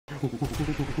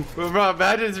Bro,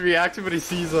 imagine his reaction when he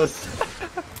sees us.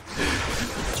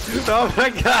 Oh my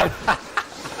god.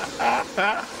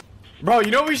 Bro,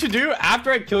 you know what we should do?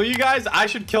 After I kill you guys, I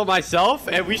should kill myself,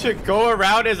 and we should go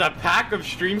around as a pack of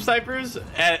stream snipers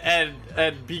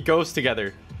and be ghosts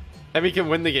together. And we can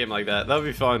win the game like that. That would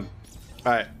be fun.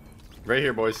 All right. Right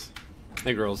here, boys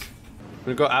and girls. I'm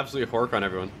gonna go absolutely hork on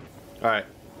everyone. All right.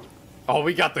 Oh,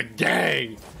 we got the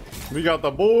gang. We got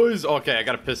the boys. Okay, I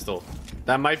got a pistol.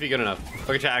 That might be good enough.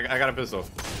 Okay, chat, I got a pistol.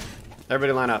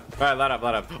 Everybody line up. All right, line up,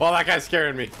 line up. Oh, that guy's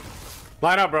scaring me.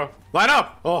 Line up, bro. Line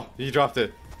up. Oh, he dropped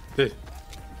it. Dude.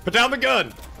 Put down the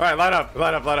gun. All right, line up,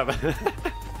 line up, line up.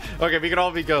 Okay, we can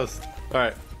all be ghosts. All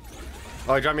right.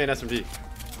 Oh, he dropped me an SMG.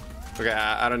 Okay,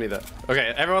 I don't need that.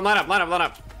 Okay, everyone line up, line up, line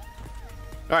up.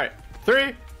 All right,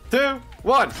 3, 2,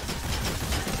 1.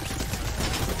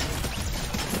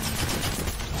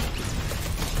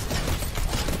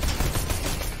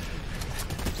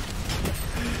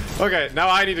 Okay, now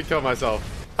I need to kill myself.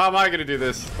 How am I gonna do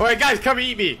this? All right, guys, come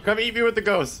eat me. Come eat me with the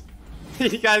ghost.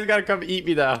 You guys gotta come eat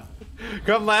me now.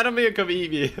 Come land on me and come eat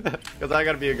me. Because I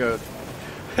gotta be a ghost.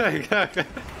 No.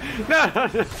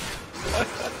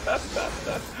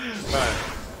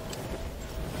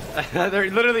 Alright.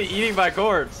 They're literally eating my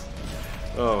corpse.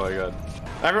 Oh my god.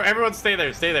 Everyone stay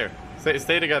there. Stay there.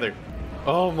 Stay together.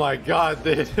 Oh my god,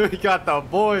 dude. We got the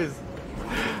boys.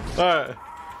 Alright.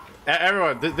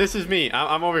 Everyone, this is me.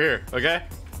 I'm over here, okay?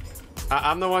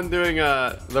 I'm the one doing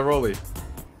the rolly.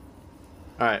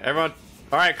 Alright, everyone.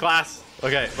 Alright, class.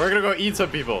 Okay, we're gonna go eat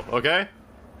some people, okay?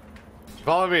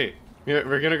 Follow me.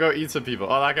 We're gonna go eat some people.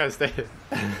 Oh, that guy's staying.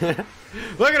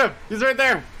 Look at him. He's right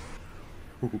there.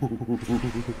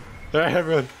 Alright,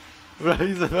 everyone.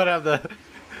 He's about to have the...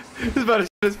 He's about to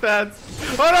shit his pants.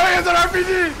 Oh no, he has an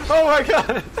RPG! Oh my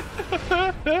god!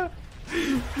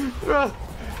 Bro.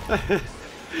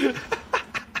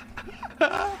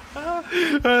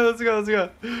 Alright, let's go, let's go.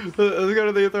 Let's go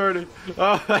to the authority.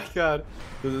 Oh my god.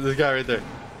 This guy right there.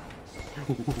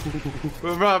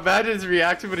 Bro, imagine his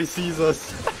reaction when he sees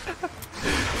us.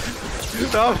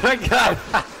 Oh my god.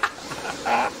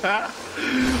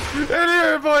 In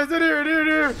here, boys, in here, in here, in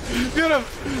here. Get him,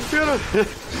 get him.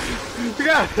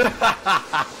 Get him.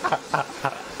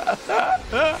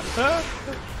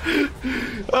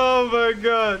 Oh my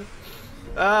god.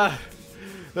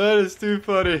 That is too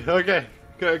funny. Okay,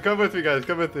 come with me, guys.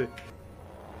 Come with me.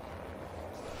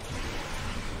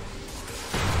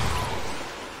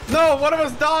 No, one of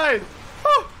us died.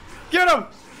 Oh, get him.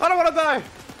 I don't want to die.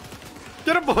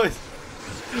 Get him, boys.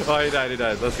 Oh, he died. He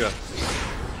died. Let's go.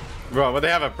 Bro, when they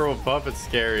have a purple pup, it's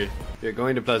scary. Yeah,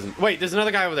 going to Pleasant. Wait, there's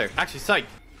another guy over there. Actually, psych.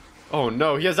 Oh,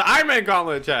 no. He has the Iron Man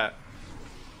gauntlet, chat.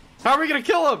 How are we going to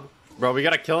kill him? Bro, we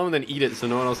got to kill him and then eat it so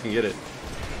no one else can get it.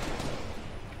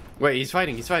 Wait, he's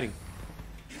fighting. He's fighting.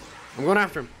 I'm going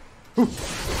after him. Ooh.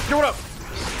 Get what up?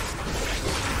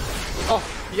 Oh,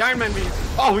 the Iron Man beam.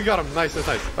 Oh, we got him. Nice, that's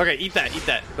nice. Okay, eat that. Eat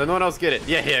that. Let no one else get it.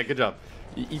 Yeah, yeah, good job.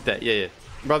 Eat that. Yeah, yeah.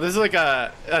 Bro, this is like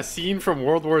a scene from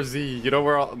World War Z. You know,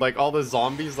 where like all the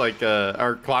zombies like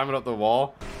are climbing up the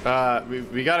wall.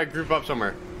 We gotta group up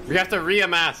somewhere. We have to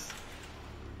reamass.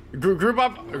 Group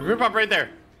up right there.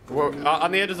 We're,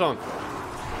 on the edge of zone.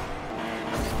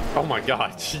 Oh my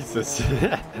god, Jesus.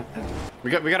 we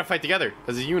gotta fight together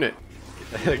as a unit.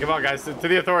 Come on, guys, to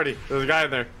the authority. There's a guy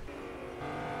in there.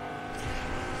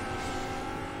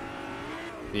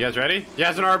 You guys ready? He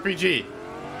has an RPG.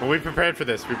 Well, we prepared for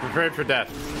this. We prepared for death.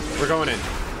 We're going in.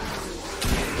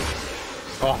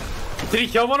 Oh, did he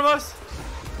kill one of us?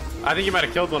 I think he might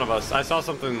have killed one of us. I saw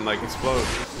something like explode.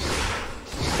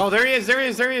 Oh, there he is. There he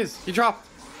is. There he is. He dropped.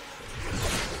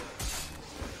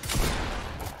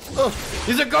 Oh,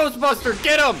 he's a Ghostbuster.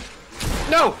 Get him.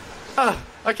 No.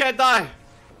 I can't die.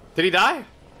 Did he die?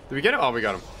 Did we get him? Oh, we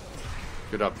got him.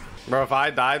 Good job. Bro, if I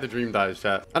die, the dream dies,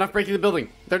 chat. Enough breaking the building.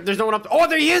 There's no one up there. Oh,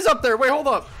 there he is up there. Wait, hold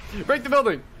up. Break the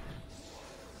building.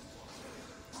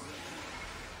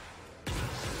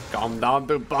 Come down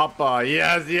to Papa.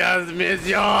 Yes, yes,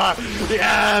 monsieur.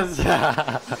 Yes.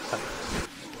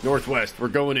 Northwest, we're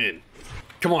going in.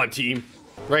 Come on, team.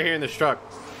 Right here in this truck.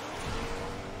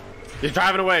 He's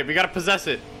driving away. We gotta possess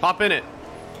it. Hop in it.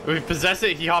 If we possess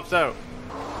it, he hops out.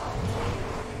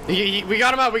 We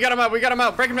got him out. We got him out. We got him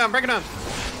out. Break him down. Break him down.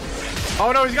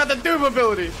 Oh no, he's got the doom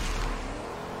ability.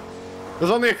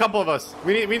 There's only a couple of us.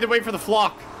 We need to wait for the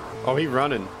flock. Oh, he's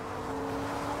running.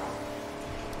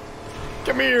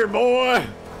 Come here, boy.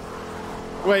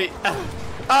 Wait.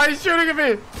 Oh, he's shooting at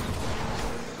me.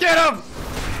 Get him.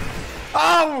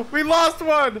 Oh, we lost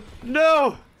one.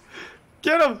 No.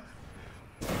 Get him.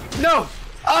 No.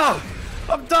 Ah,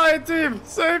 I'm dying, team.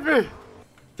 Save me.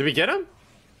 Did we get him?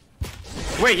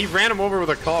 Wait, he ran him over with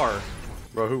a car.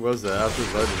 Bro, who was that?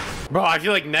 Absolute legend. Bro, I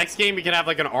feel like next game we can have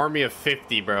like an army of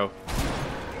 50, bro.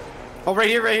 Oh, right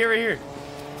here, right here, right here.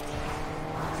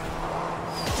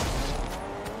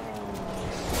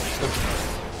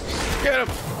 Get him.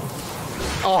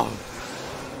 Oh.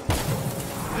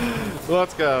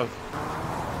 Let's go.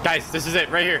 Guys, this is it,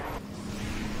 right here.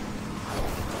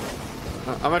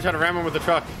 I'm gonna try to ram him with the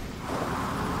truck.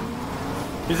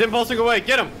 He's impulsing away.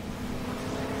 Get him.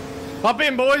 Hop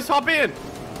in, boys. Hop in.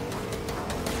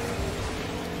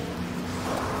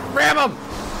 Ram him.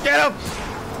 Get him.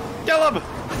 Kill him.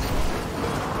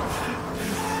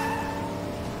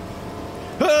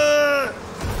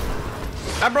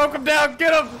 I broke him down.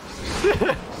 Get him.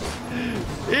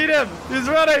 Eat him. He's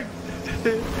running.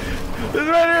 He's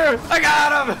right here. I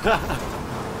got him.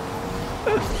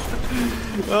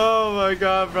 Oh my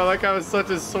god, bro. That guy was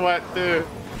such a sweat, dude.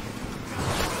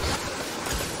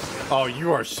 Oh,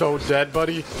 you are so dead,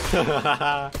 buddy.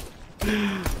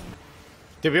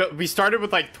 Dude, we started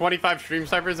with like 25 stream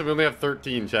snipers and we only have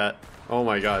 13, chat. Oh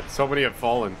my god. So many have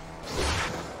fallen.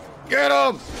 Get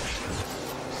him.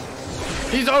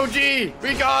 He's OG.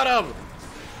 We got him.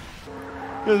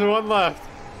 There's one left.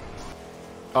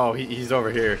 Oh, he's over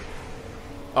here.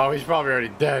 Oh, he's probably already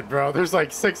dead, bro. There's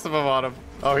like 6 of them on him.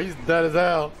 Oh, he's dead as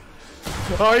hell.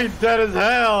 Oh, he's dead as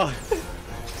hell.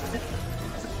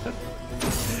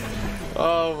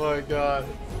 Oh my god.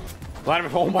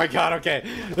 Oh my god, okay.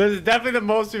 This is definitely the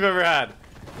most we've ever had.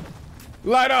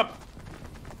 Light up.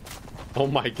 Oh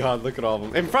my god, look at all of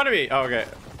them. In front of me. Oh, okay.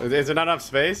 Is there not enough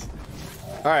space?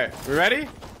 Alright, we ready?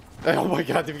 Oh my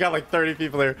god, we've got like 30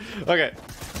 people here. Okay.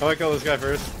 I'm gonna kill this guy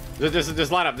first.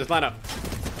 Just line up, just line up.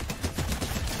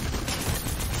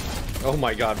 Oh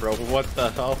my god, bro. What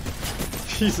the hell?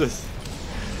 Jesus.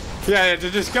 Yeah,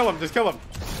 just kill him. Just kill him.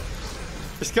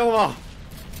 Just kill them all.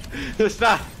 Just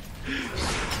stop.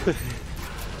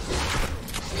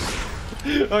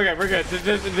 Okay, we're good.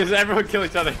 Just everyone kill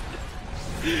each other.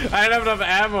 I don't have enough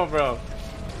ammo, bro. All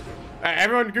right,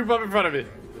 everyone group up in front of me.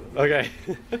 Okay.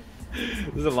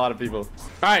 There's a lot of people. All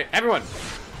right, everyone.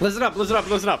 Listen up, listen up,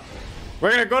 listen up. We're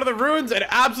going to go to the ruins and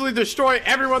absolutely destroy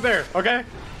everyone there, okay?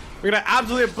 We're going to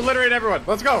absolutely obliterate everyone.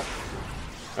 Let's go. All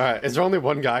right, is there only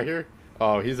one guy here?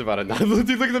 Oh, he's about to die.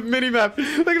 Dude, look at the mini-map.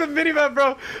 Look at the mini-map,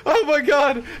 bro. Oh, my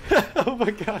God. Oh,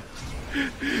 my God.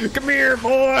 Come here,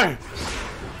 boy.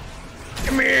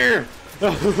 Come here.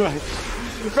 Oh, my.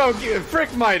 Bro,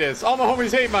 frick Midas. All my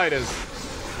homies hate Midas.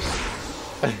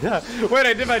 Wait,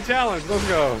 I did my challenge. Let's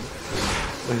go.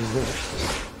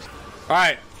 All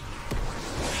right.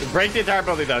 Break the entire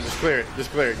building down. Just clear it.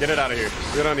 Just clear it. Get it out of here.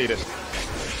 We don't need it.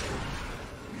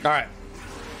 All right.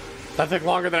 That took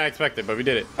longer than I expected, but we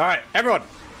did it. All right, everyone.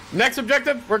 Next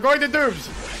objective, we're going to Dooms.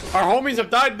 Our homies have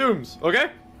died Dooms,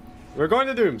 okay? We're going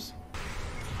to Dooms.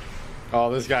 Oh,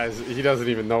 this guy's, he doesn't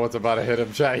even know what's about to hit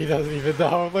him, chat. He doesn't even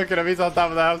know. Look at him. He's on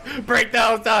top of the house. Break the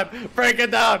house down. Break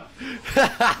it down.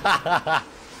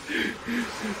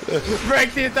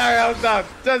 Break the entire house down.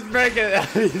 Just break it.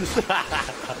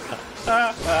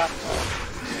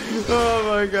 Oh,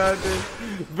 my God, dude.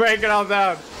 Break it all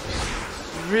down.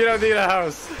 We don't need a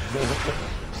house.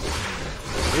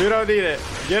 We don't need it.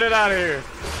 Get it out of here.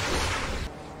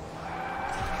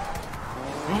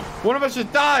 One of us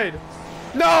just died.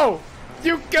 No!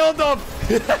 You killed him!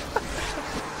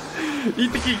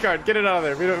 Eat the key card. Get it out of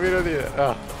there. We don't need it.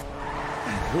 Oh.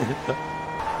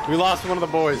 We lost one of the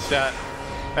boys, chat.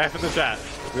 F in the chat.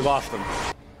 We lost him.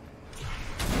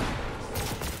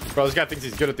 Bro, this guy thinks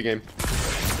he's good at the game.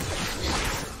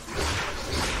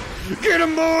 Get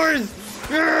him, boys!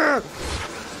 Yo,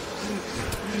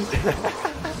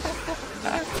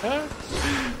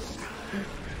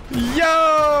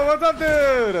 what's up,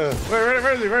 dude? Wait,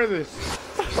 where is he? Where is he?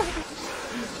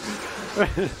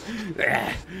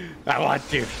 I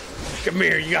want you. Come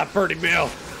here, you got 30 mil.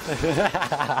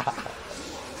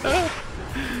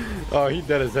 Oh, he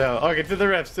dead as hell. Okay, to the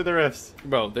refs, to the refs.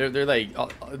 Bro, they're like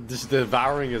just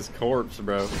devouring his corpse,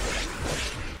 bro.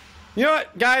 You know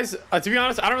what, guys? To be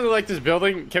honest, I don't really like this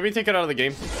building. Can we take it out of the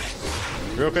game?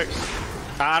 Real quick.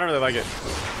 I don't really like it.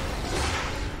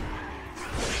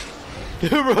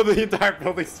 Bro, the entire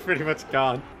building's pretty much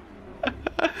gone.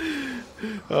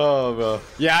 Oh, bro.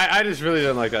 Yeah, I just really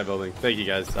didn't like that building. Thank you,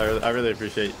 guys. I really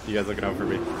appreciate you guys looking out for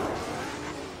me.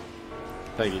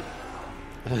 Thank you.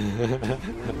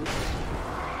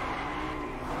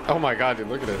 Oh my god, dude,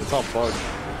 look at it. It's all bugged.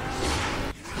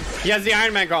 He has the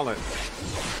Iron Man gauntlet.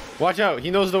 Watch out, he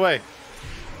knows the way.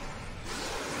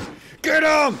 Get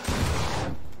him!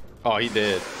 Oh, he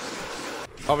did.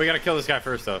 Oh, we gotta kill this guy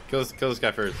first, though. Kill this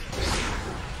guy first.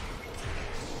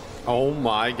 Oh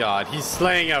my god. He's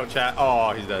slaying out, chat.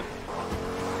 Oh, he's dead.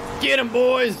 Get him,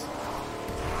 boys.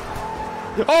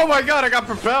 Oh my god, I got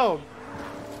propelled.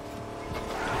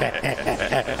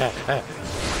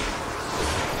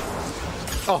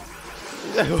 Oh.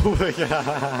 Oh my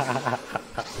god.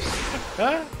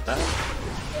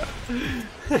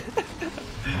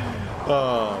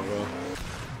 Oh, bro.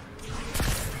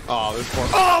 Oh, this poor.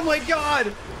 Oh my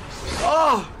god.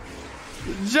 Oh.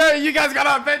 Jay, you guys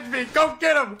gotta avenge me. Go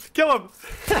get him. Kill him.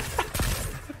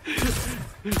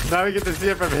 Now we get to see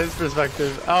it from his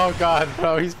perspective. Oh god,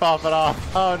 bro, he's popping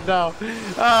off. Oh no.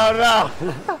 Oh no.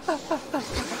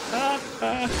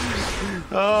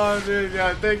 Oh dude,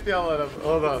 yeah, take the hell out of him.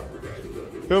 Hold on.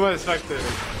 Who am I spectating?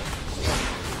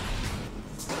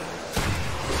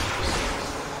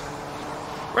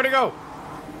 Where'd he go?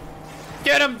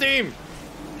 Get him, team!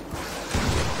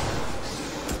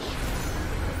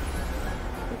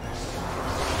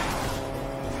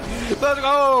 Let's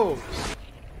go!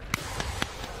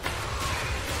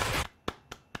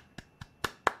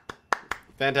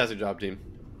 Fantastic job, team.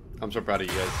 I'm so proud of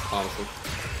you guys, honestly.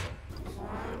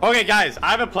 Okay, guys,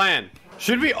 I have a plan.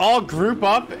 Should we all group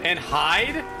up and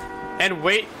hide and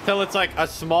wait till it's like a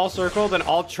small circle, then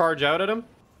all charge out at him?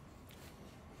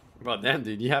 Bro, damn,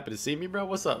 dude, you happen to see me, bro?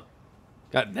 What's up?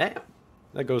 God damn.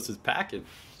 That ghost is packing.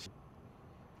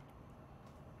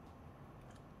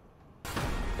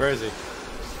 Where is he?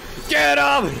 Get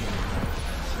him!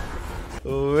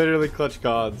 Literally clutch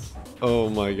gods. Oh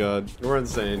my god. We're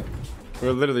insane.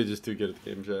 We're literally just too good at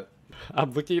the game, chat.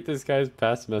 I'm looking at this guy's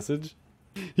past message.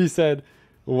 He said,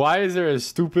 why is there a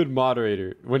stupid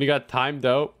moderator when you got timed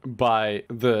out by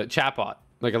the chatbot?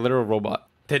 Like a literal robot.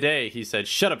 Today, he said,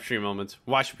 shut up, Stream Elements.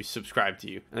 Why should we subscribe to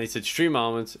you? And he said, Stream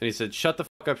Elements. And he said, shut the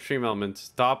fuck up, Stream Elements.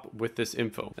 Stop with this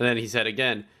info. And then he said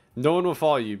again, no one will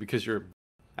follow you because you're...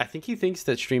 I think he thinks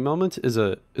that Stream Elements is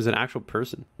an actual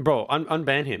person. Bro,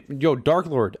 unban him. Yo, Dark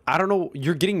Lord, I don't know.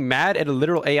 You're getting mad at a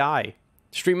literal AI.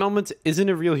 Stream Elements isn't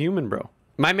a real human, bro.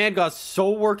 My man got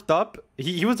so worked up.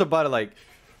 He was about to like...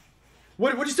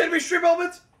 What'd you say to me, Stream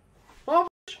Elements? Oh,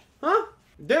 huh?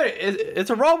 Dude, it's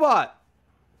a robot.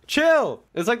 Chill.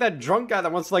 It's like that drunk guy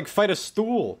that wants to like fight a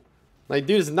stool. Like,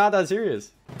 dude, it's not that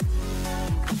serious.